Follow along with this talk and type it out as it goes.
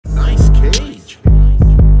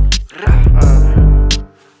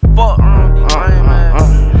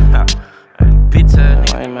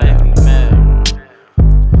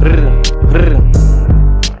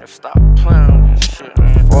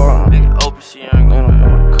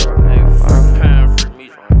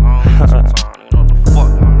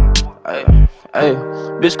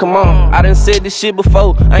Bitch, come on, I done said this shit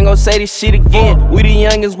before, I ain't gon' say this shit again. We the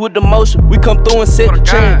youngins with the motion, we come through and set the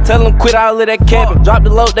trend. Tell them quit all of that capping, drop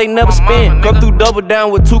the load, they never spin. Come through double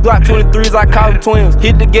down with 2 Glock 23s, I call them twins.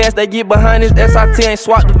 Hit the gas, they get behind this SIT, ain't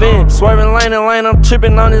swap the VIN. Swerving lane and lane, I'm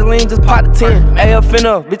tripping on this lean, just pop the 10. AF in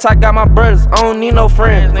up, bitch, I got my brothers, I don't need no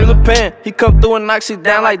friends. Feel the pen, he come through and knock shit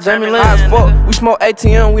down like Jamie Lynn. High as fuck, we smoke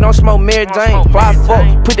ATM, we don't smoke Mary Jane. Fly as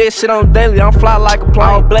fuck, put that shit on daily, I'm fly like a plane.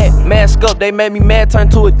 All black, mask up, they made me mad, turn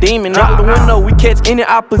to a demon. Drop the window, we catch any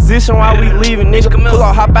opposition while we leaving, nigga. Pull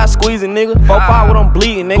out, hop out, squeezing, nigga. 4-5 when I'm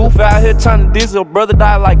bleeding, nigga. Goof out here trying to diss your brother,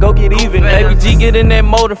 die like go get even. Baby G get in that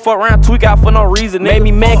mode and fuck around, tweak out for no reason. Made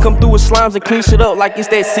me mad, come through with slimes and clean shit up like it's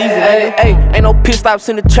that season. Hey, ain't no pit stops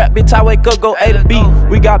in the trap, bitch. I wake up, go A to B.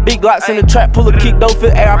 We got big glocks in the trap, pull a kick, dope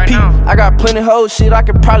fit ARP. I got plenty hoes, shit I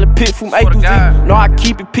can probably pick from A to Z. No, I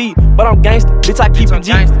keep it P, but I'm gangsta, bitch. I keep it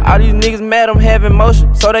G. All these niggas mad, I'm having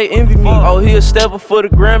motion, so they envy me. Oh, he a stepper for the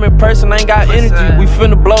gram in person, ain't got energy. We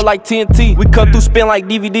finna blow like TNT, we come through spin like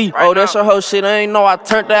DVD. Oh, that's your whole shit, I ain't know I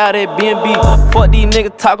turned out at B&B. Fuck these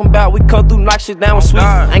niggas talking about, we come through knock shit down with sweet.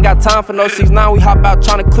 Ain't got time for no 6-9, we hop out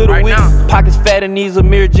tryna clear the week. Pockets fat and these are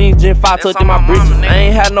mirror jeans, Gen 5 tucked in my britches. I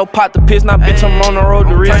ain't had no pot to piss, now bitch I'm on the road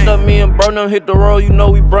to rich. Turned up me and bro them hit the road, you know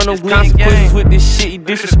we burn them consequences with this shit. You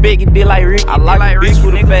disrespect, it did like Rick. I like a bitch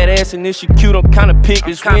with a fat ass and if she cute, I'm kinda pick.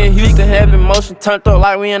 Bitch, we in Houston having motion, turned up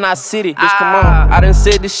like we in our city. Bitch, come on, I done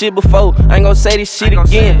said this shit before, I ain't gon' say this shit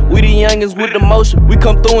again. We the youngins with the motion, we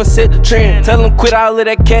come through and set the trend. Tell them quit all of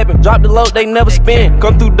that capping, drop the load, they never spin.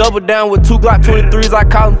 Come through double down with 2 Glock 23s, I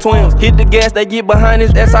call them twins. Hit the gas, they get behind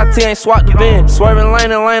this SIT, ain't swap the VIN. Swerving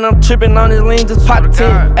lane and lane, I'm tripping on this lean, just pop the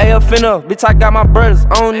 10. AF in up, bitch, I got my brothers,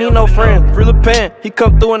 I don't need no friends. Free the pen, he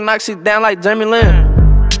come through and knock shit down like Jamie Lynn.